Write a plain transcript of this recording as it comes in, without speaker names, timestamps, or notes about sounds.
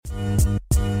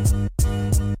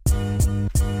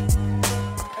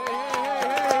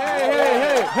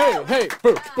Hey,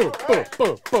 boo, boo, boo,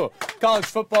 boo, boo. College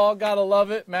football, gotta love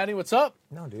it. Maddie, what's up?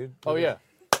 No, dude. Oh, yeah.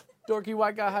 Dorky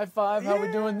White Guy High Five. How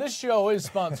we doing? This show is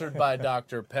sponsored by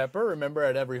Dr. Pepper. Remember,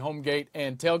 at every home gate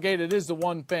and tailgate, it is the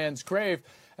one fans crave.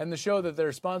 And the show that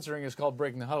they're sponsoring is called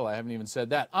Breaking the Huddle. I haven't even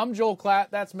said that. I'm Joel Klatt.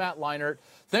 That's Matt Leinart.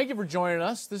 Thank you for joining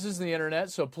us. This is the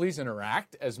internet, so please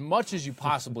interact as much as you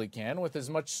possibly can with as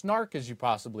much snark as you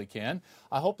possibly can.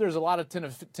 I hope there's a lot of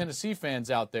Tennessee fans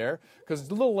out there, because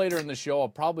a little later in the show, I'm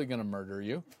probably going to murder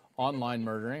you. Online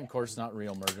murdering. Of course, not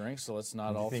real murdering, so let's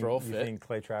not all throw a fit. You think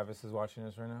Clay Travis is watching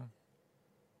us right now?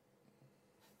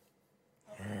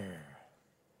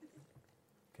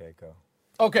 Okay, go.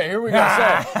 Okay, here we go.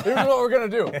 So here's what we're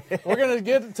going to do. We're going to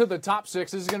get to the top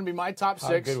six. This is going to be my top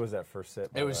six. How good was that first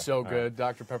sip? It was so good. Right.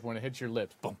 Dr. Pepper, when it hits your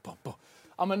lips, boom, boom, boom.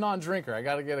 I'm a non-drinker. I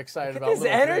got to get excited about this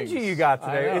energy things. You got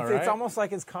today. Know, it's almost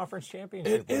like it's conference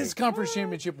championship week. It is conference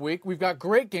championship week. We've got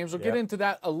great games. We'll get into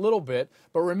that a little bit.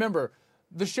 But remember,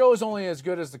 the show is only as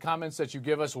good as the comments that you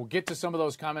give us. We'll get to some of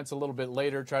those comments a little bit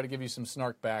later, try to give you some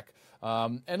snark back.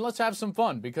 And let's have some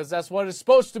fun, because that's what it's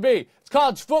supposed to be. It's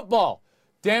college football.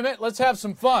 Damn it, let's have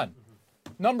some fun.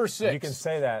 Number 6. You can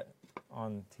say that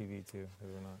on TV, too.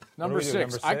 Number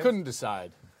 6. I couldn't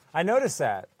decide. I noticed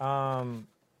that.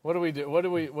 What do we do? What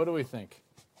do we think?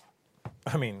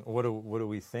 I mean, what do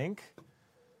we think?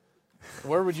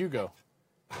 Where would you go?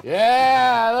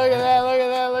 Yeah, look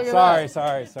at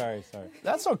that. Sorry.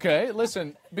 That's okay.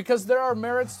 Listen, because there are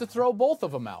merits to throw both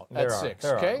of them out at 6,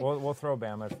 okay? We'll throw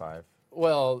Bama at 5.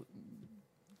 Well,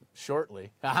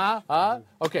 shortly.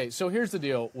 Okay, so here's the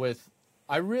deal with,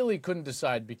 I really couldn't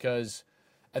decide, because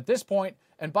at this point,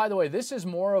 and by the way, this is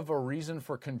more of a reason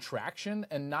for contraction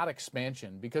and not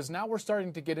expansion, because now we're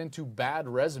starting to get into bad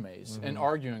resumes and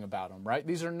arguing about them, right?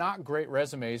 These are not great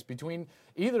resumes between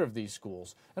either of these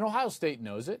schools. And Ohio State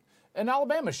knows it, and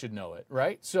Alabama should know it,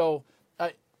 right? So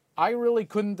I really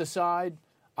couldn't decide.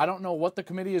 I don't know what the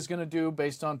committee is going to do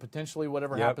based on potentially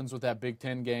whatever happens with that Big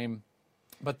Ten game.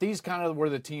 But these kind of were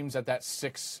the teams at that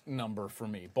 6 number for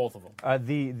me, both of them.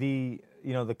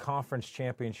 The conference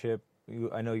championship,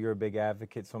 I know you're a big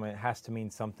advocate, so it has to mean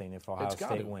something if Ohio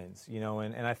State wins.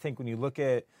 And I think when you look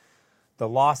at the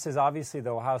losses, obviously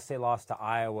the Ohio State loss to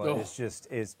Iowa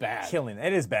is bad. Killing them.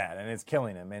 It is bad, and it's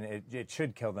killing them, and it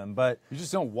should kill them. But you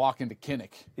just don't walk into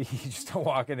Kinnick. You just don't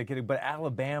walk into Kinnick. But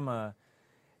Alabama,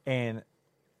 and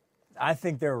I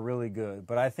think they're really good,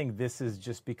 but I think this is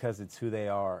just because it's who they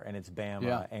are, and it's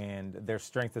Bama, and their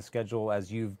strength of schedule,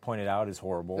 as you've pointed out, is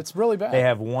horrible. It's really bad. They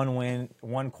have one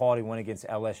quality win against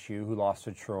LSU, who lost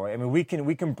to Troy. I mean, we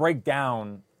can break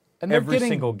down every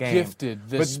single game. Gifted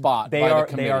this spot by the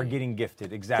committee. They are getting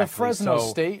gifted, exactly. The Fresno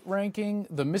State ranking,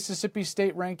 the Mississippi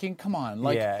State ranking, come on.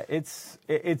 It's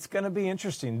going to be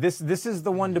interesting. This is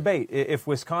the one debate. If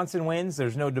Wisconsin wins,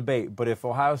 there's no debate, but if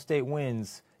Ohio State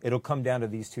wins, it'll come down to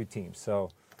these two teams. So,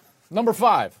 number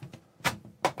 5.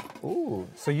 Ooh,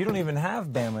 so you don't even have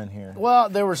Bama in here. Well,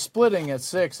 they were splitting at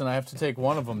 6, and I have to take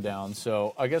one of them down.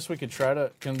 So I guess we could try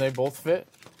to. Can they both fit?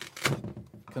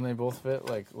 Can they both fit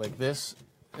like this?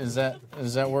 Is that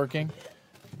working?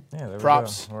 Yeah, there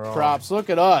props. We go. Props.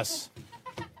 Look at us.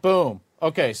 Boom.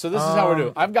 Okay, so this is how we're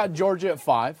doing. I've got Georgia at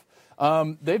 5.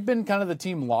 They've been kind of the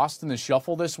team lost in the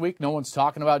shuffle this week. No one's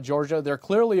talking about Georgia. They're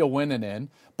clearly a win and in.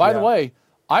 By the way,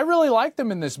 I really like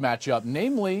them in this matchup,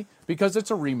 namely because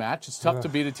it's a rematch. It's tough to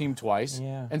beat a team twice.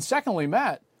 Yeah. And secondly,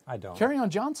 Matt, I don't. Kerryon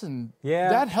Johnson,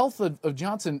 that health of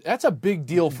Johnson, that's a big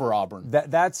deal for Auburn.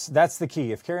 That's the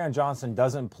key. If Kerryon Johnson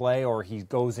doesn't play, or he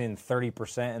goes in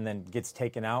 30% and then gets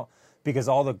taken out, because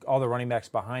all the running backs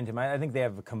behind him, I think they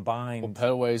have a combined. Well,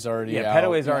 Pettaway's already out.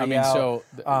 Pettaway's already out. So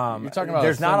you're talking about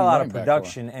there's not a lot of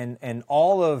production, and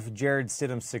all of Jared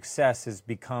Stidham's success is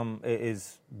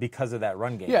because of that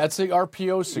run game. Yeah, it's the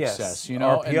RPO success. Yes.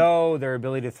 RPO, their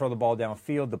ability to throw the ball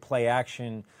downfield, the play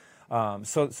action.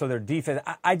 So their defense.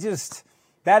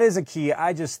 That is a key.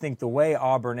 I just think the way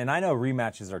Auburn, and I know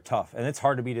rematches are tough, and it's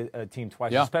hard to beat a team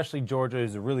twice, especially Georgia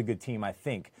is a really good team, I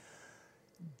think.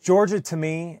 Georgia, to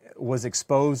me, was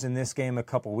exposed in this game a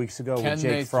couple weeks ago with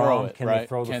Jake Fromm. Can they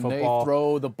throw the football? Can they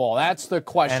throw the ball? That's the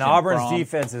question. And Auburn's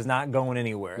defense is not going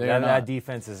anywhere. That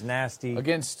defense is nasty.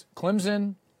 Against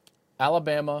Clemson,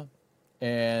 Alabama,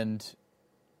 and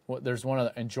there's one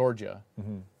other, and Georgia.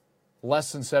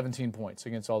 Less than 17 points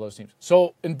against all those teams.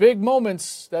 So in big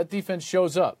moments, that defense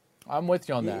shows up. I'm with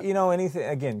you on that. Anything,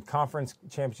 again, conference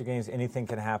championship games, anything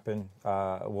can happen.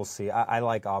 We'll see. I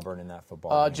like Auburn in that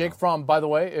football. Jake Fromm, by the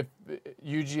way, if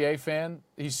UGA fan,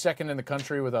 he's second in the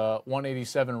country with a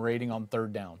 187 rating on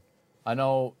third down. I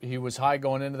know he was high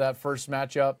going into that first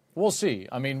matchup. We'll see.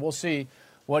 I mean, we'll see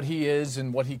what he is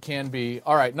and what he can be.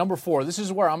 All right, number 4. This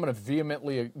is where I'm going to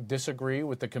vehemently disagree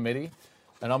with the committee,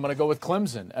 and I'm going to go with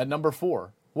Clemson at number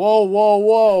 4.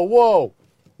 Whoa.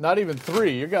 Not even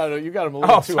 3. You got him a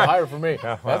little too high for me.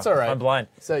 Yeah, wow. That's all right. I'm blind.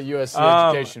 It's that USC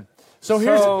education. So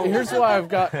here's why I've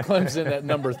got Clemson at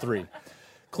number 3.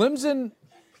 Clemson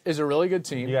is a really good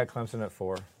team. You got Clemson at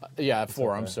 4. Yeah, at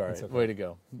 4. okay. I'm sorry. It's okay. Way to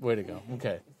go.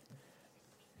 Okay.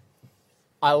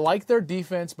 I like their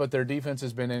defense, but their defense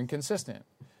has been inconsistent.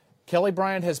 Kelly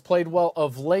Bryant has played well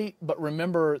of late, but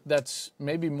remember that's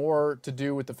maybe more to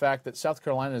do with the fact that South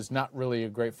Carolina is not really a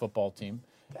great football team.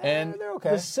 And they're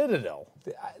okay. the Citadel.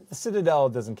 The Citadel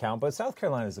doesn't count, but South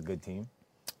Carolina is a good team.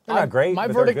 They're not great. My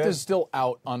but they're verdict good. is still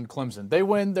out on Clemson. They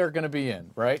win, they're going to be in,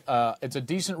 right? It's a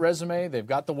decent resume. They've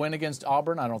got the win against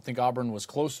Auburn. I don't think Auburn was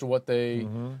close to what they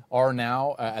are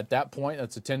now. At that point,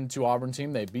 that's a 10-2 Auburn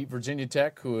team. They beat Virginia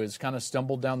Tech, who has kind of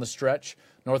stumbled down the stretch.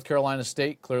 North Carolina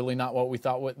State, clearly not what we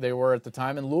thought they were at the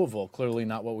time. And Louisville, clearly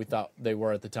not what we thought they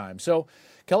were at the time. So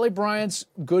Kelly Bryant's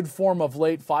good form of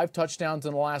late, 5 touchdowns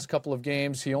in the last couple of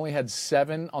games. He only had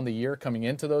 7 on the year coming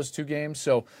into those 2 games.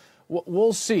 So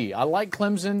we'll see. I like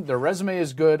Clemson. Their resume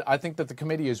is good. I think that the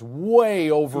committee is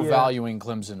way overvaluing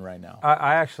Clemson right now.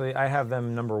 I have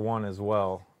them number 1 as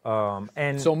well.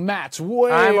 And so Matt's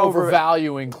way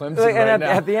overvaluing Clemson right now.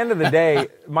 At the end of the day,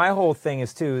 my whole thing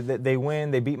is too that they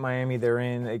win, they beat Miami, they're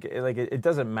in. It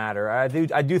doesn't matter. I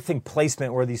do think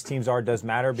placement where these teams are does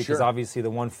matter because obviously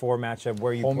the 1-4 matchup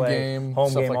where you play,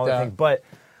 home game, all that thing. But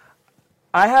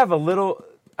I have a little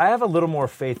more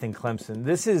faith in Clemson.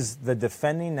 This is the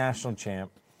defending national champ.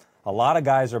 A lot of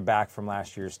guys are back from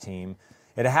last year's team.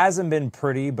 It hasn't been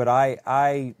pretty, but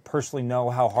I personally know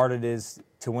how hard it is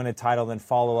to win a title, then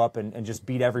follow up and just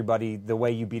beat everybody the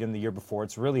way you beat them the year before.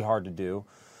 It's really hard to do.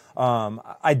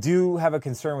 I do have a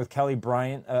concern with Kelly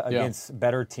Bryant against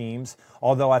better teams,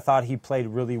 although I thought he played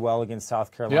really well against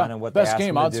South Carolina. And what best they asked game,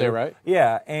 him to I'd say, right?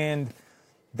 Yeah, and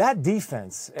that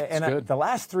defense, and good. the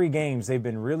last 3 games, they've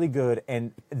been really good,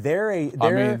 and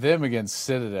them against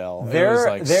Citadel, it was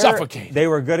like suffocating. They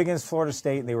were good against Florida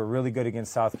State, and they were really good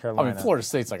against South Carolina. I mean, Florida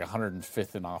State's like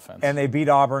 105th in offense. And they beat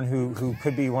Auburn, who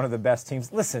could be one of the best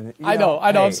teams. Listen, I know.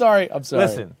 Hey, I'm sorry.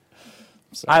 Listen,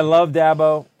 I love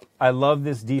Dabo. I love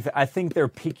this defense. I think they're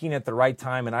peaking at the right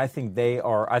time, and I think they're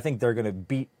going to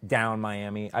beat down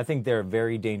Miami. I think they're a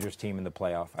very dangerous team in the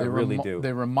playoff. I really do.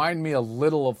 They remind me a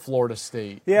little of Florida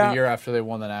State the year after they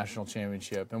won the national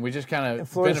championship, and we just kind of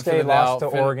Florida State lost to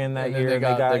Oregon that year. They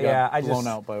got blown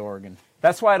out by Oregon.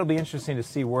 That's why it'll be interesting to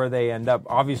see where they end up.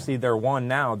 Obviously, they're 1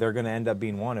 now. They're going to end up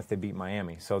being 1 if they beat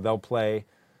Miami. So they'll play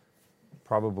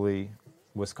probably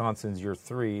Wisconsin's your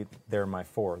 3. They're my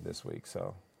 4 this week.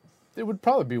 So. It would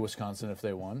probably be Wisconsin if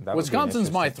they won.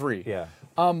 Wisconsin's my 3. Yeah.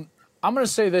 I'm going to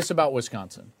say this about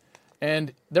Wisconsin.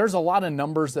 And there's a lot of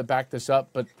numbers that back this up,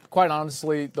 but quite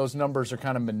honestly, those numbers are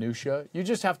kind of minutia. You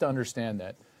just have to understand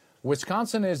that.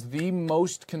 Wisconsin is the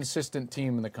most consistent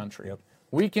team in the country. Yep.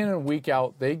 Week in and week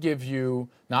out, they give you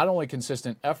not only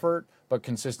consistent effort, but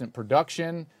consistent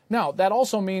production. Now, that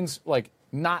also means,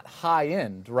 not high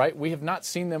end, right? We have not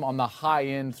seen them on the high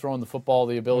end throwing the football,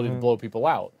 the ability to blow people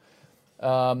out.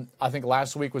 I think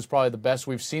last week was probably the best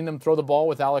we've seen them throw the ball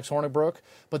with Alex Hornibrook,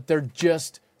 but they're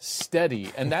just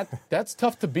steady, and that's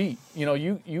tough to beat.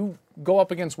 You go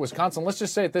up against Wisconsin. Let's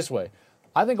just say it this way.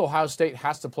 I think Ohio State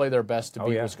has to play their best to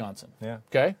beat Wisconsin. Yeah.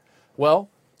 Okay? Well,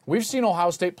 we've seen Ohio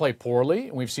State play poorly,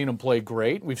 and we've seen them play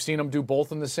great. We've seen them do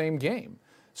both in the same game.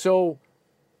 So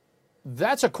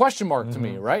that's a question mark to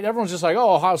me, right? Everyone's just like,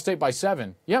 Ohio State by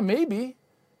 7. Yeah, maybe.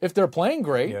 If they're playing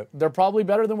great, they're probably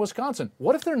better than Wisconsin.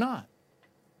 What if they're not?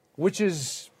 Which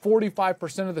is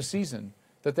 45% of the season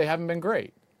that they haven't been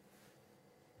great.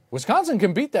 Wisconsin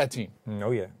can beat that team.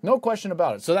 Oh, yeah. No question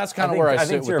about it. So that's kind of where I sit with the Badgers.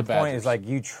 I think to your point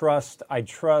is I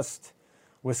trust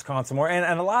Wisconsin more.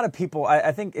 And a lot of people,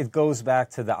 I think it goes back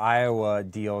to the Iowa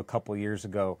deal a couple years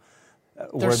ago.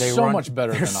 They're so much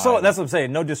better than Iowa. That's what I'm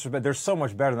saying. No disrespect. They're so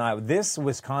much better than Iowa. This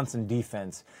Wisconsin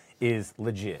defense is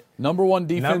legit. Number 1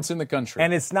 defense in the country.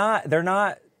 And they're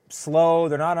not slow.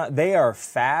 They are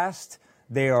fast.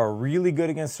 They are really good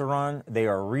against the run. They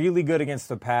are really good against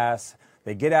the pass.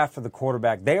 They get after the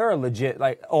quarterback. They are legit.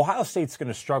 Ohio State's going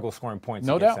to struggle scoring points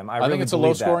against them. I think it's a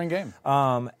low-scoring game.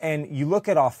 And you look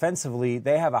at offensively,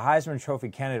 they have a Heisman Trophy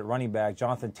candidate running back,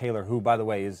 Jonathan Taylor, who, by the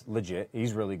way, is legit.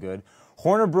 He's really good.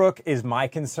 Hornibrook is my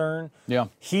concern. Yeah.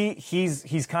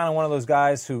 He's kind of one of those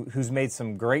guys who's made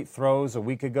some great throws a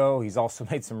week ago. He's also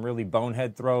made some really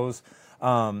bonehead throws.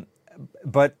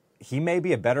 But he may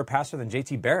be a better passer than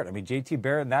J.T. Barrett. I mean, J.T.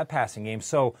 Barrett in that passing game.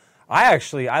 So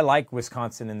I like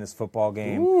Wisconsin in this football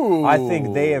game. Ooh. I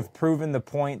think they have proven the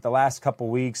point the last couple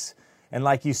weeks. And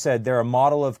like you said, they're a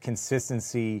model of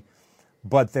consistency,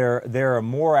 but they're a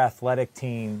more athletic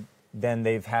team than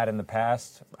they've had in the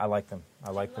past. I like them.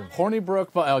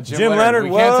 Hornibrook, Jim Leonard. We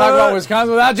can't talk about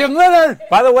Wisconsin without Jim Leonard.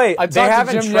 By the way, they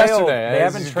haven't Jim trailed. Yesterday. They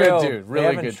haven't He's a trailed. good dude. Really they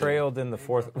haven't good trailed in the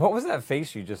fourth. What was that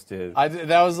face you just did?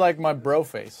 That was like my bro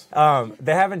face.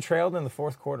 They haven't trailed in the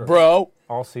fourth quarter, Bro.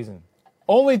 all season.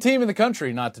 Only team in the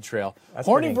country not to trail. That's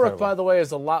pretty Hornibrook, incredible. by the way,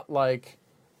 is a lot like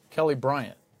Kelly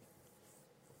Bryant.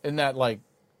 In that, like,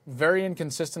 very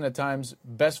inconsistent at times,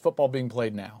 best football being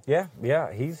played now. Yeah,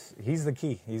 he's the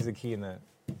key. He's the key in that.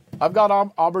 I've got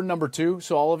Auburn number 2,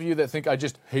 so all of you that think I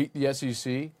just hate the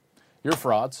SEC, you're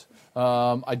frauds.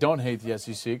 I don't hate the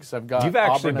SEC because I've got You've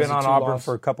actually Auburn been as a on 2-loss. Auburn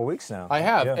for a couple weeks now. I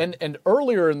have, Yeah. and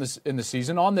earlier in the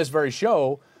season on this very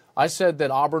show, I said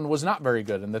that Auburn was not very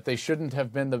good and that they shouldn't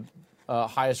have been the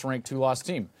highest ranked 2-loss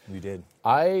team. You did.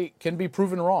 I can be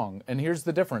proven wrong, and here's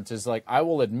the difference: is like I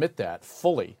will admit that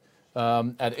fully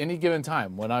at any given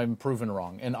time when I'm proven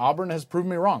wrong. And Auburn has proven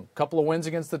me wrong. A couple of wins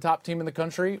against the top team in the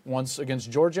country, once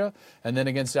against Georgia, and then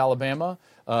against Alabama.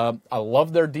 I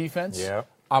love their defense. Yeah.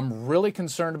 I'm really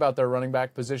concerned about their running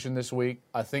back position this week.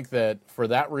 I think that for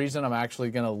that reason, I'm actually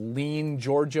going to lean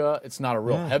Georgia. It's not a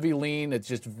real heavy lean. It's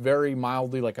just very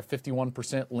mildly like a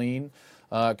 51% lean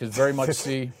because very much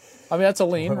see. I mean, that's a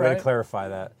lean, Way right? to clarify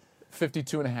that.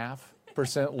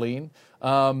 52.5% lean.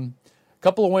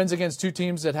 Couple of wins against 2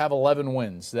 teams that have 11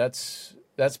 wins. That's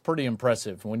pretty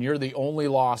impressive. When you're the only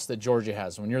loss that Georgia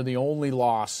has, when you're the only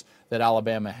loss that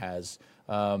Alabama has,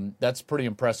 that's pretty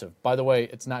impressive. By the way,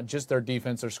 it's not just their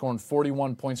defense. They're scoring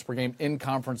 41 points per game in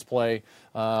conference play.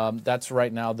 That's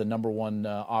right now the number 1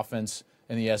 offense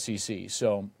in the SEC.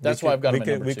 So that's why I've got him at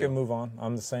number 2. We can move on.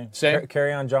 I'm the same. Same?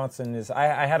 Kerryon Johnson is.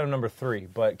 I had him number 3,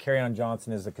 but Kerryon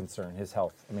Johnson is a concern. His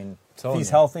health. I mean, if Telling he's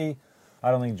you. healthy, I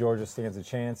don't think Georgia stands a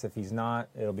chance. If he's not,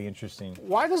 it'll be interesting.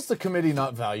 Why does the committee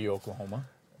not value Oklahoma?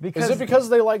 Because Is it because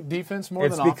they like defense more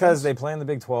it's than because offense? they play in the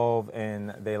Big 12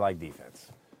 and they like defense.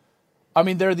 I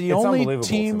mean, they're the It's only unbelievable to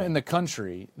team me. in the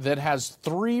country that has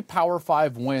 3 Power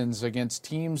 5 wins against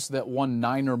teams that won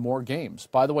 9 or more games.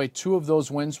 By the way, 2 of those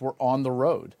wins were on the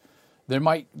road. They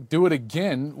might do it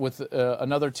again with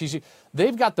another TCU.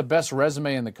 They've got the best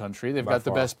resume in the country. They've got the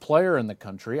far. best player in the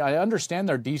country. I understand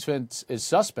their defense is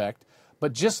suspect,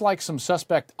 but just like some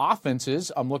suspect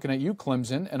offenses, I'm looking at you,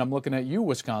 Clemson, and I'm looking at you,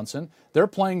 Wisconsin, they're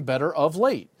playing better of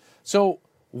late. So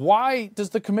why does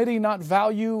the committee not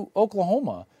value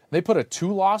Oklahoma? They put a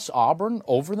 2-loss Auburn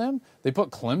over them. They put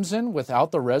Clemson,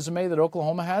 without the resume that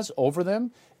Oklahoma has, over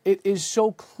them. It is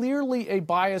so clearly a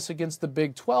bias against the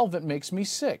Big 12 it makes me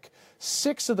sick.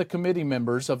 6 of the committee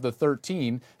members of the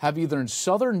 13 have either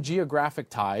Southern geographic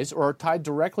ties or are tied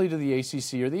directly to the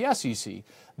ACC or the SEC.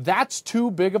 That's too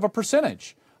big of a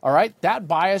percentage. All right, that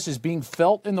bias is being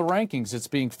felt in the rankings. It's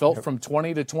being felt from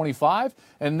 20 to 25,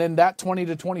 and then that 20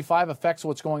 to 25 affects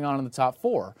what's going on in the top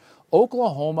 4.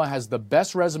 Oklahoma has the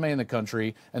best resume in the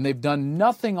country, and they've done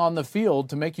nothing on the field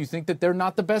to make you think that they're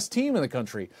not the best team in the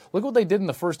country. Look what they did in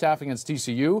the first half against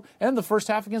TCU and the first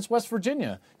half against West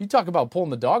Virginia. You talk about pulling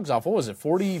the dogs off. What was it,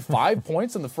 45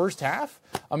 points in the first half?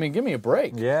 I mean, give me a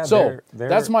break. Yeah, so they're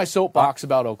that's my soapbox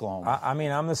about Oklahoma. I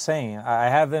mean, I'm the same. I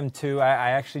have them too. I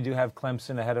actually do have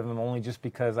Clemson ahead of them only just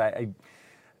because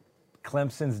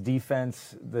Clemson's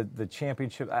defense, the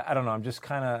championship. I don't know. I'm just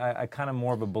kind of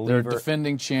more of a believer. They're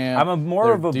defending champ. I'm more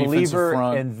Their of a defensive believer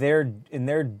front. in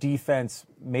their defense,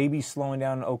 maybe slowing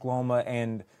down Oklahoma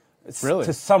and Really?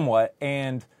 to somewhat.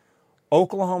 And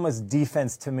Oklahoma's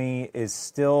defense to me is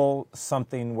still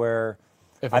something where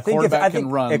If a I think quarterback can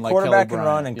run a like quarterback Kelly can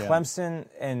run, Bryant,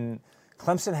 and yeah.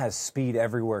 Clemson has speed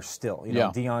everywhere still. You know,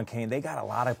 Deion Kane, they got a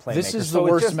lot of playmakers. This is So the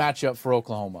it's worst just- matchup for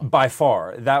Oklahoma. by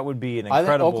far. That would be an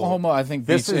incredible. Oklahoma, beats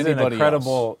this is anybody an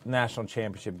incredible national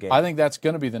championship game. I think that's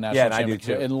going to be the national Yeah, and I do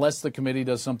championship, too. unless the committee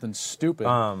does something stupid.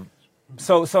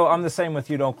 So I'm the same with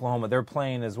you to Oklahoma. They're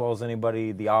playing as well as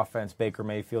anybody. The offense, Baker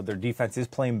Mayfield, their defense is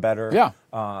playing better. Yeah.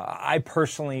 I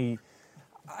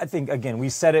think, again, we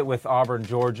said it with Auburn,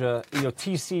 Georgia. You know,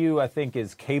 TCU, I think,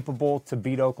 is capable to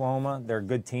beat Oklahoma. They're a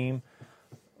good team.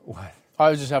 What?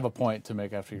 I just have a point to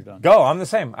make after you're done. Go. I'm the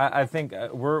same. I think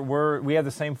we have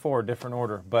the same 4, different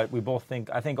order, but we both think.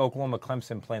 I think Oklahoma,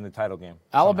 Clemson playing the title game.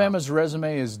 Alabama's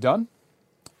resume is done,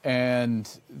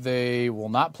 and they will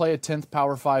not play a 10th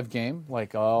Power 5 game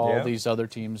like all these other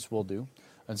teams will do,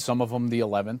 and some of them the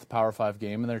 11th Power 5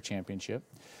 game in their championship.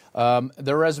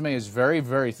 Their resume is very,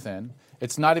 very thin.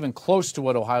 It's not even close to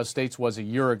what Ohio State's was a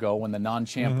year ago when the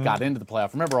non-champ got into the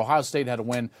playoff. Remember, Ohio State had a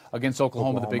win against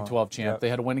Oklahoma, the Big 12 champ. Yep. They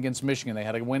had a win against Michigan. They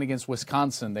had a win against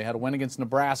Wisconsin. They had a win against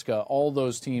Nebraska. All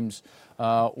those teams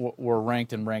were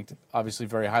ranked obviously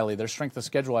very highly. Their strength of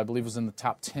schedule, I believe, was in the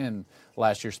top 10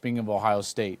 last year, speaking of Ohio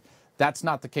State. That's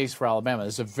not the case for Alabama.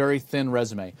 It's a very thin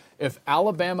resume. If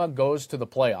Alabama goes to the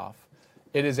playoff,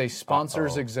 it is a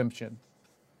sponsor's exemption.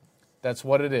 That's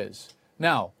what it is.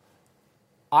 Now,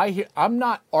 I'm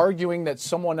not arguing that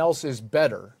someone else is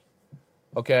better,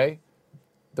 okay?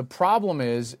 The problem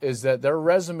is that their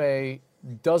resume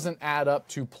doesn't add up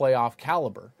to playoff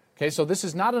caliber, okay? So this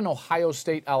is not an Ohio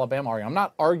State-Alabama argument. I'm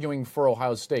not arguing for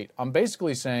Ohio State. I'm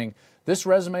basically saying this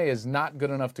resume is not good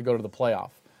enough to go to the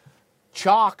playoff.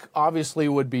 Chalk obviously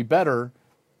would be better.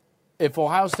 If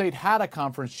Ohio State had a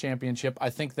conference championship, I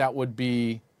think that would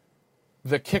be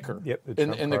the kicker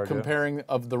in the comparing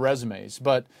of the resumes.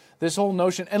 But this whole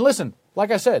notion, and listen,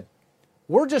 like I said,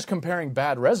 we're just comparing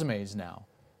bad resumes now.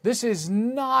 This is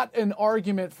not an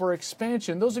argument for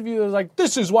expansion. Those of you that are like,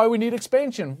 this is why we need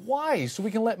expansion. Why? So we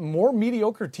can let more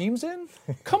mediocre teams in?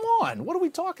 Come on, what are we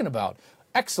talking about?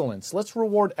 Excellence. Let's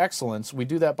reward excellence. We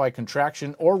do that by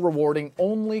contraction or rewarding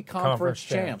only conference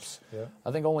champs. Yeah.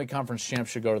 I think only conference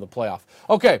champs should go to the playoff.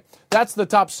 Okay, that's the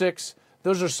top 6.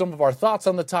 Those are some of our thoughts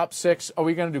on the top 6. Are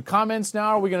we going to do comments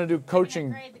now? Or are we going to do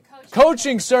coaching?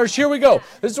 Coaching search. Here we go.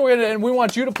 This is what we're going to, and we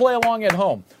want you to play along at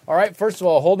home. All right. First of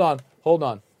all, hold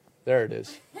on. There it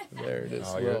is. There it is.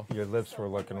 Oh, your lips were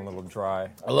looking a little dry.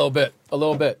 A little bit.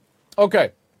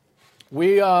 Okay.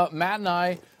 Matt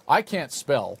and I can't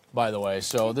spell, by the way,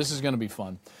 so this is going to be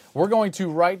fun. We're going to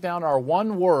write down our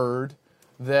one word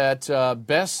that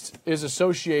best is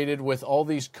associated with all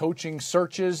these coaching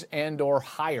searches and or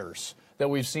hires that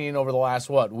we've seen over the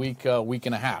last, week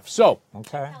and a half. So,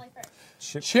 okay.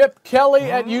 Chip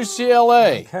Kelly at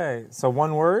UCLA. Okay, so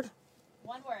one word?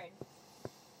 One word.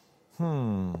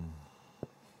 Hmm.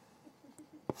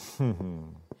 Or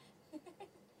it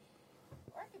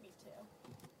could be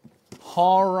 2.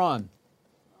 Home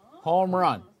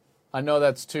run. I know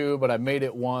that's 2, but I made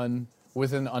it 1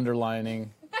 with an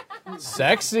underlining.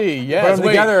 Sexy, yes. Put them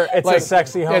together, it's a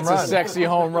sexy home run. It's a sexy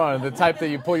home run. The type that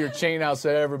you pull your chain out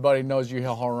so everybody knows you hit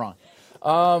a home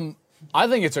run. I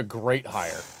think it's a great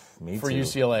hire for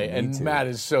UCLA, and Matt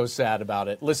is so sad about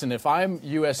it. Listen, if I'm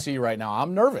USC right now,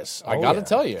 I'm nervous. I got to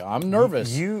tell you, I'm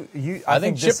nervous. I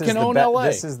think Chip can own LA.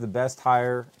 This is the best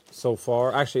hire so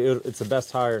far. Actually, it's the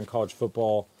best hire in college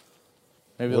football.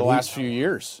 Maybe the last few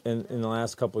years. In the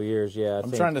last couple of years, yeah.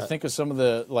 I'm trying to think of some of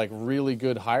the really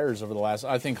good hires over the last.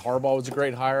 I think Harbaugh was a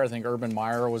great hire. I think Urban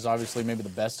Meyer was obviously maybe the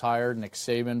best hire. Nick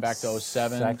Saban back to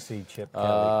 2007. Sexy Chip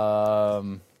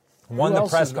Kelly. Won the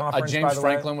press conference. James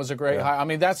Franklin was a great hire. I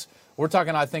mean, we're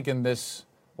talking. I think in this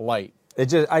light.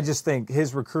 I just think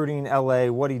his recruiting, LA,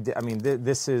 what he did. I mean,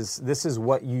 this is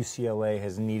what UCLA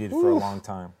has needed for a long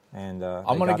time. And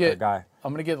I'm gonna get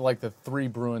the 3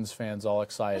 Bruins fans all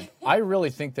excited. I really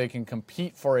think they can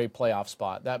compete for a playoff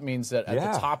spot. That means that at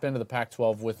the top end of the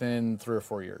Pac-12 within 3 or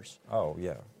 4 years. Oh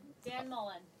yeah.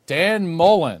 Dan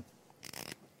Mullen.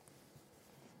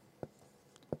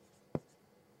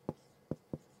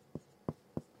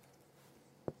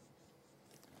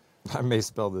 I may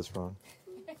spell this wrong.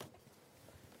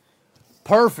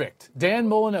 Perfect. Dan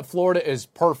Mullen at Florida is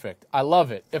perfect. I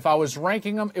love it. If I was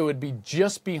ranking them, it would be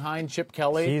just behind Chip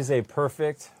Kelly. He's a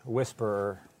perfect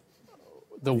whisperer.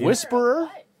 The whisperer?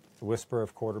 The whisperer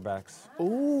of quarterbacks.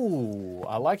 Ooh,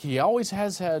 I like it. He always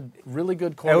has had really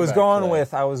good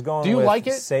quarterbacks. I was going Do you like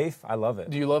it? Safe. I love it.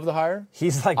 Do you love the hire?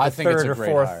 He's like the third or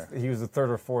fourth. Hire. He was the 3rd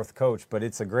or 4th coach, but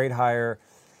it's a great hire.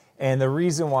 And the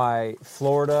reason why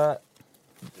Florida,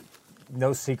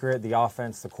 no secret, the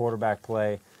offense, the quarterback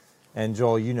play. And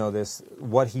Joel, you know this,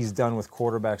 what he's done with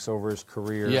quarterbacks over his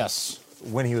career. Yes.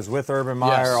 When he was with Urban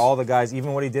Meyer, all the guys,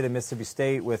 even what he did at Mississippi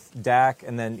State with Dak,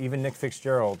 and then even Nick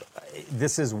Fitzgerald,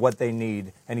 this is what they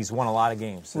need, and he's won a lot of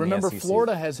games. Remember,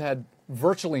 Florida has had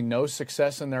virtually no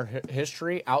success in their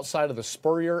history outside of the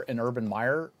Spurrier and Urban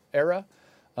Meyer era.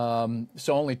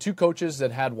 So only 2 coaches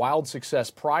that had wild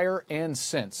success prior and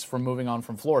since from moving on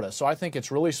from Florida. So I think it's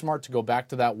really smart to go back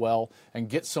to that well and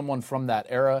get someone from that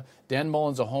era. Dan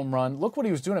Mullen's a home run. Look what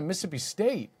he was doing at Mississippi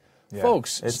State. Yeah.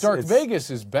 Folks, Stark Vegas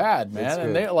is bad, man.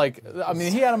 And they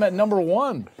he had him at number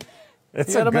 1.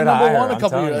 It's he had him at number 1 a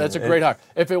couple years. That's a great hire.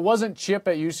 If it wasn't Chip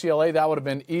at UCLA, that would have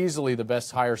been easily the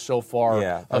best hire so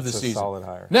far of the season. Solid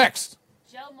hire. Next.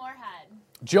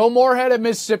 Joe Moorhead at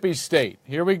Mississippi State.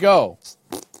 Here we go.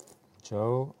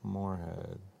 Joe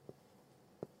Moorhead.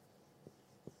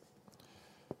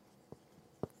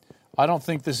 I don't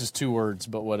think this is 2 words,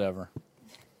 but whatever.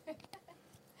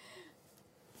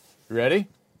 Ready?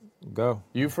 Go.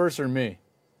 You first or me?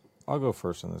 I'll go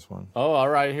first on this one. Oh, all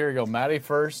right. Here we go. Maddie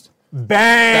first.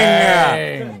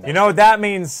 Bang! You know what that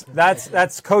means?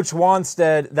 That's Coach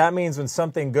Wanstead. That means when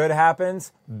something good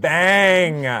happens,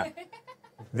 bang!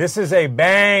 This is a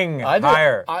bang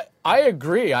hire. I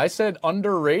agree. I said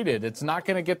underrated. It's not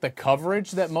going to get the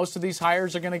coverage that most of these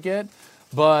hires are going to get.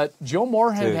 But Joe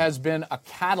Moorhead has been a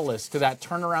catalyst to that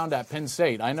turnaround at Penn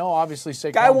State. I know, obviously,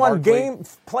 Saquon Guy won Barkley,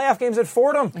 playoff games at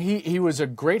Fordham. He was a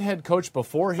great head coach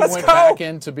before he went back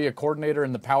in to be a coordinator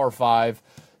in the Power 5.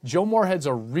 Joe Moorhead's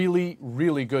a really,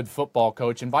 really good football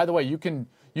coach. And by the way, you can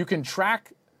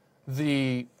track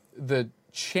the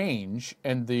change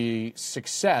and the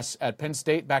success at Penn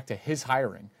State back to his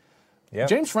hiring. Yep.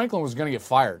 James Franklin was going to get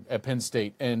fired at Penn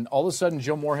State, and all of a sudden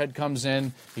Joe Moorhead comes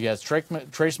in. He has Trace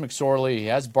McSorley, he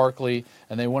has Barkley,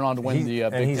 and they went on to win the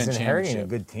Big Ten championship. And he's inheriting a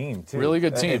good team, too. Really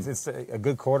good team. It's a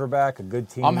good quarterback, a good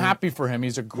team. I'm happy for him.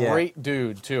 He's a great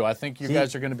dude, too. I think you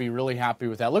guys are going to be really happy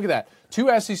with that. Look at that.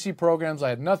 2 SEC programs. I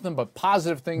had nothing but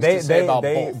positive things to say about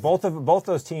both. Both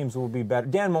those teams will be better.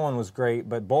 Dan Mullen was great,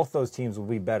 but both those teams will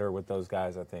be better with those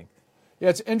guys, I think.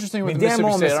 Yeah, it's interesting with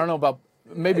Mississippi State. I don't know about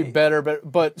maybe better,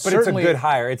 but certainly it's a good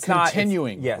hire. It's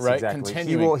continuing, yes, right? Exactly.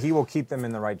 Continuing. He will keep them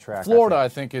in the right track. Florida, I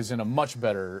think, is in a much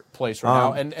better place right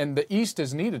now, and the East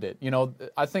has needed it. You know,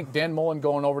 I think Dan Mullen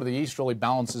going over to the East really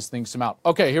balances things some out.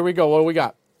 Okay, here we go. What do we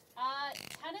got?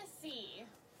 Tennessee.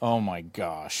 Oh my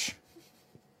gosh.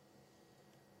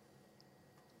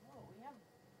 Oh, we have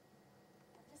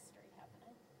history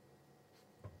happening.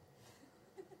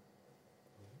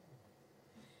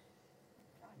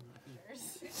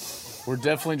 We're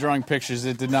definitely drawing pictures.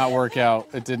 It did not work out.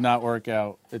 It did not work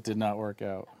out. It did not work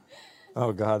out.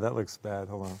 Oh, God, that looks bad.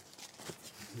 Hold on.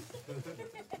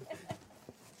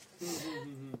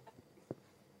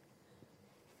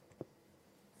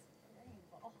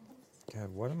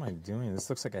 God, what am I doing?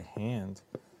 This looks like a hand.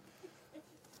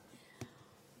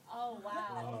 Oh,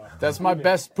 wow. That's my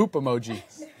best poop emoji.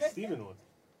 Steven one.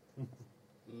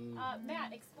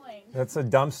 Matt, explain. That's a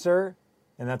dumpster,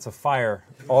 and that's a fire.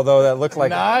 Although that looked like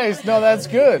Nice. No, that's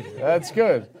good. That's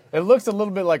good. It looks a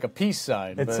little bit like a peace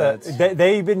sign.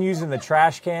 They've been using the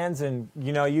trash cans, and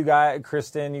you guys,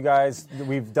 Kristen,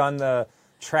 we've done the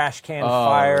trash can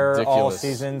fire ridiculous. all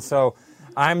season. So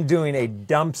I'm doing a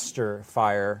dumpster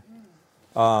fire.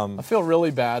 I feel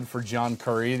really bad for John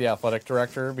Curry, the athletic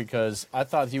director, because I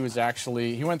thought he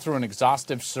went through an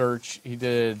exhaustive search. He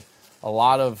did a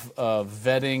lot of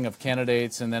vetting of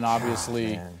candidates, and then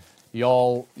obviously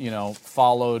y'all,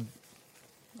 followed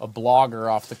a blogger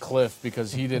off the cliff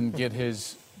because he didn't get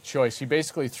his choice. He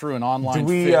basically threw an online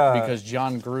fit because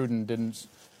John Gruden didn't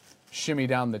shimmy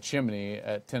down the chimney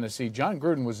at Tennessee. John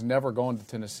Gruden was never going to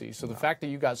Tennessee. So the fact that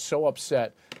you got so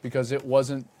upset because it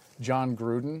wasn't John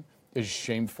Gruden is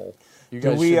shameful. You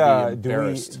guys should be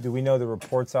embarrassed. Do we know the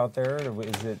reports out there? Is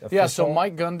it official? Yeah, so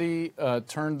Mike Gundy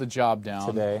turned the job down.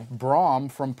 Today.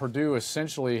 Braum from Purdue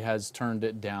essentially has turned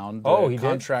it down. He did?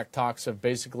 Contract talks have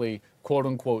basically,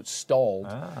 quote-unquote, stalled.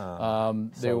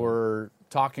 They were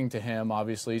talking to him,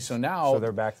 obviously. So now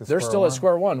they're back to they're square still one? at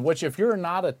square one, which if you're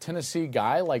not a Tennessee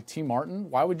guy like T.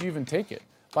 Martin, why would you even take it?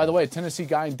 By the way, a Tennessee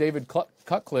guy, David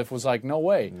Cutcliffe, was like, no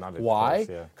way. Why?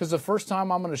 Because the first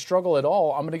time I'm going to struggle at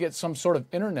all, I'm going to get some sort of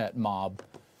internet mob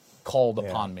called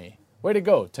upon me. Way to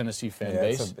go, Tennessee fan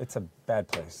base. It's a bad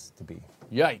place to be.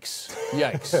 Yikes.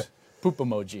 Yikes. Poop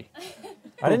emoji.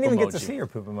 I didn't even get to see your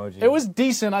poop emoji. It was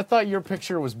decent. I thought your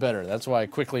picture was better. That's why I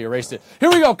quickly erased it. Here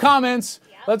we go, comments.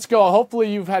 Let's go.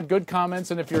 Hopefully you've had good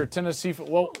comments, and if you're a Tennessee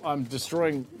I'm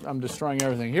destroying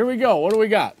everything. Here we go. What do we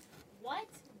got?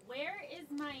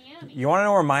 You want to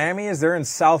know where Miami is? They're in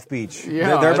South Beach.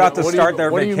 Yeah, they're about to start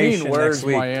their vacation next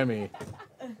week. Miami?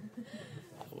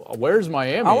 Where's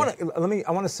Miami? I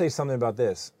want to say something about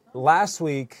this. Last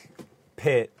week,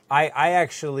 Pitt. I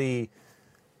actually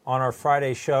on our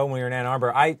Friday show when we were in Ann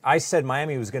Arbor, I said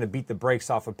Miami was going to beat the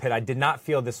brakes off of Pitt. I did not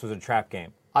feel this was a trap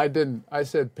game. I didn't. I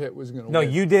said Pitt was going to win. No,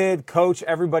 you did, Coach.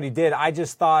 Everybody did. I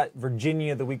just thought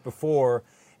Virginia the week before,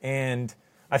 and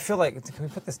I feel like, can we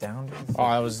put this down? Oh,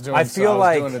 I was doing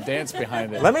a dance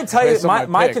behind it. Let me tell you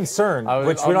my concern,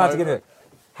 which we don't have to get into.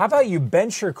 How about you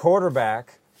bench your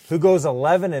quarterback who goes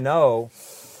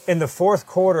 11-0 in the fourth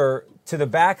quarter to the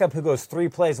backup who goes 3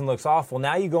 plays and looks awful?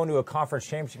 Now you go into a conference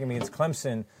championship game against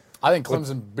Clemson. I think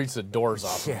Clemson beats the doors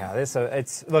off. Yeah,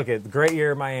 it's great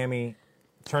year Miami.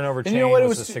 Turnover chain. And you know what?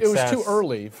 was a success. It was too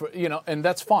early, and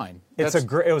that's fine. It was a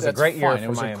great year for It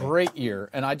was Miami. a great year,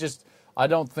 and I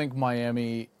don't think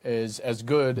Miami is as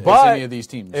good as But any of these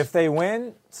teams. if they win,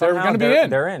 They're somehow gonna be in.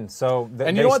 They're in. So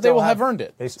And you know what? They will have earned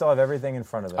it. They still have everything in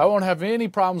front of them. I won't have any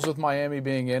problems with Miami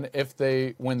being in if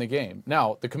they win the game.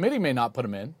 Now, the committee may not put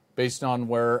them in based on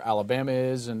where Alabama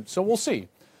is, and so we'll see.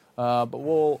 But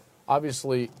we'll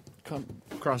obviously come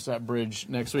across that bridge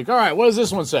next week. All right, what does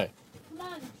this one say? Come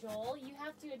on, Joel. You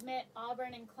have to admit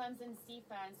Auburn and Clemson's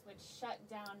defense would shut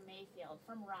down Mayfield.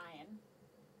 From Ryan.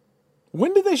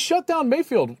 When did they shut down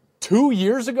Mayfield? 2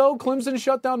 years ago, Clemson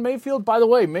shut down Mayfield. By the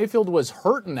way, Mayfield was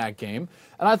hurt in that game,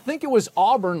 and I think it was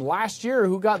Auburn last year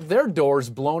who got their doors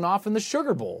blown off in the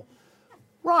Sugar Bowl.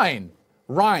 Ryan,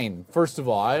 first of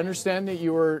all, I understand that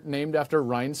you were named after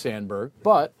Ryan Sandberg,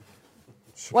 but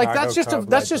like that's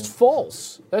just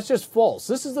false. That's just false.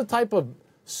 This is the type of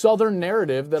Southern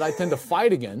narrative that I tend to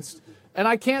fight against, and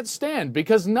I can't stand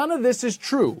because none of this is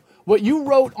true. What you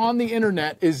wrote on the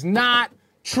internet is not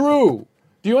true.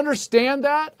 Do you understand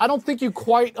that? I don't think you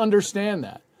quite understand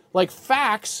that. Like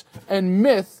facts and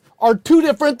myth are two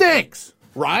different things.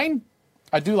 Ryan?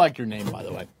 I do like your name, by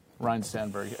the way. Ryan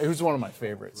Sandberg. He was one of my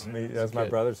favorites. That's my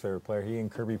brother's favorite player. He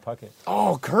and Kirby Puckett.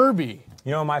 Oh, Kirby.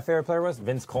 You know who my favorite player was?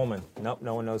 Vince Coleman. Nope,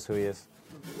 no one knows who he is.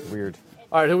 Weird.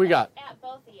 All right, who we got? At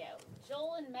both of you.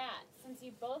 Joel and Matt, since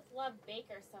you both love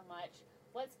Baker so much,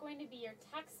 what's going to be your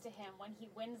text to him when he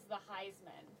wins the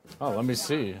Heisman? Oh, let me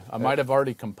see. I might have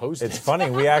already composed It's it. funny.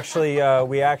 We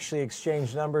actually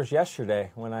exchanged numbers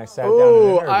yesterday when I sat down.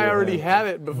 Oh, and I already had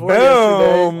it before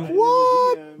Boom. yesterday.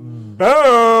 What?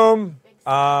 Boom.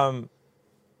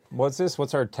 What's this?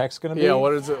 What's our text going to be? Yeah,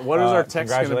 what is it? What is our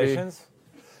text going to be? Congratulations.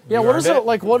 Yeah, You what is earned it?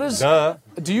 Like, what is? Duh.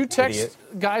 Do you text Idiot.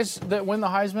 guys that win the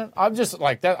Heisman? I'm just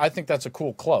like that. I think that's a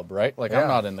cool club, right? Like, I'm Yeah.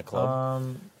 not in the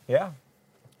club. Yeah.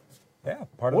 Yeah.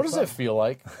 Part of What the does club. it feel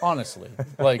like, honestly?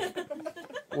 Like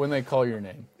when they call your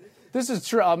name. This is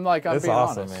true. I'm being It's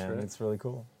awesome, honest. man. Right? It's really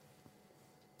cool.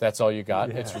 That's all you got.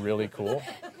 Yeah. It's really cool.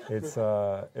 It's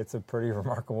a pretty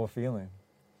remarkable feeling.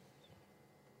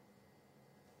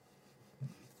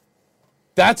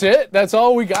 That's it. That's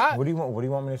all we got. What do you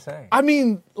want me to say? I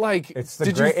mean, like, It's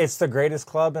the greatest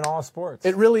club in all sports.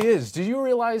 It really is. Did you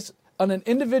realize on an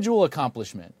individual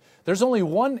accomplishment, there's only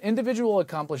one individual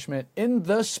accomplishment in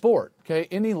the sport, okay,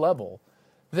 any level,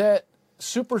 that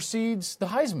supersedes the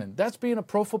Heisman. That's being a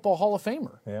Pro Football Hall of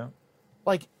Famer. Yeah.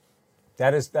 Like,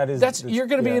 That's you're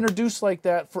going to be yeah. introduced like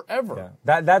that forever.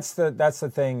 Yeah. That's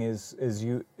the thing is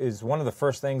one of the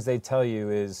first things they tell you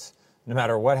is no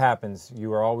matter what happens, you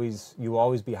will always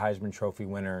be Heisman Trophy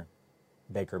winner,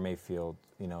 Baker Mayfield,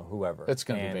 whoever. It's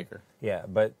going to be Baker. Yeah,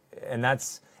 and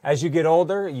that's as you get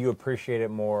older, you appreciate it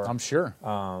more. I'm sure.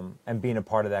 And being a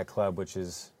part of that club, which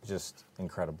is just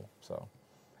incredible. So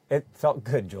it felt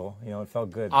good, Joel. It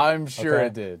felt good. I'm sure Okay?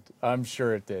 it did. I'm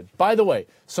sure it did. By the way,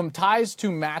 some ties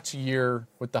to Matt's year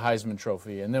with the Heisman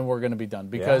Trophy, and then we're going to be done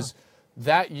because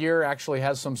that year actually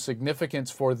has some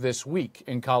significance for this week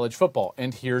in college football,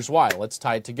 and here's why. Let's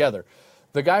tie it together.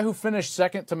 The guy who finished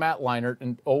second to Matt Leinart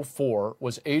in 2004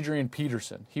 was Adrian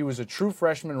Peterson. He was a true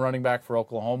freshman running back for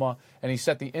Oklahoma, and he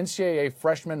set the NCAA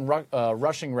freshman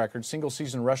rushing record,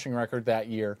 single-season rushing record that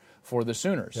year for the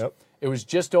Sooners. Yep. It was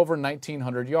just over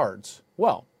 1,900 yards.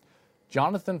 Well,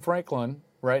 Jonathan Franklin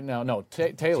right now, no,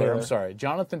 Taylor, I'm sorry.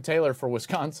 Jonathan Taylor for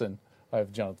Wisconsin. I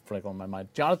have Jonathan Franklin in my mind.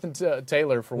 Jonathan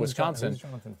Taylor for Wisconsin. Who's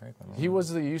Jonathan Franklin? He was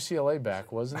the UCLA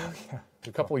back, wasn't he?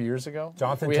 A couple of years ago.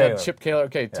 Jonathan we Taylor. had Chip Taylor.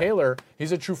 Okay, Taylor,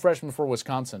 he's a true freshman for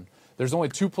Wisconsin. There's only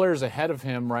two players ahead of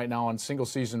him right now on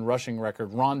single-season rushing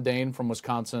record. Ron Dane from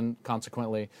Wisconsin,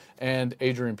 consequently, and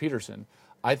Adrian Peterson.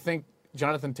 I think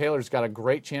Jonathan Taylor's got a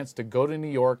great chance to go to New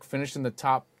York, finish in the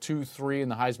top 2-3 in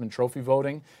the Heisman Trophy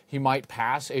voting. He might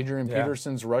pass Adrian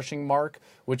Peterson's rushing mark,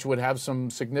 which would have some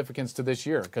significance to this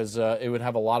year because it would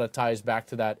have a lot of ties back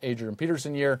to that Adrian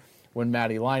Peterson year when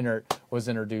Matty Leinart was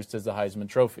introduced as the Heisman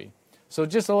Trophy. So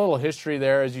just a little history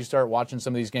there as you start watching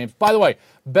some of these games. By the way,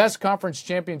 best conference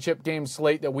championship game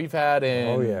slate that we've had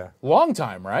in a long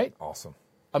time, right? Awesome.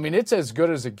 I mean, it's as good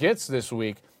as it gets this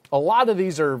week. A lot of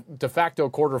these are de facto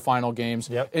quarterfinal games.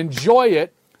 Yep. Enjoy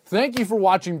it. Thank you for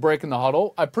watching Breaking the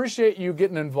Huddle. I appreciate you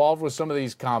getting involved with some of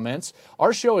these comments.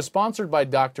 Our show is sponsored by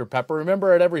Dr. Pepper.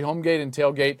 Remember, at every home gate and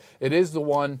tailgate, it is the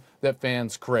one that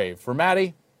fans crave. For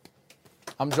Maddie,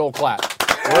 I'm Joel Klatt.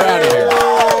 We're out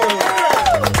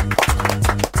of here.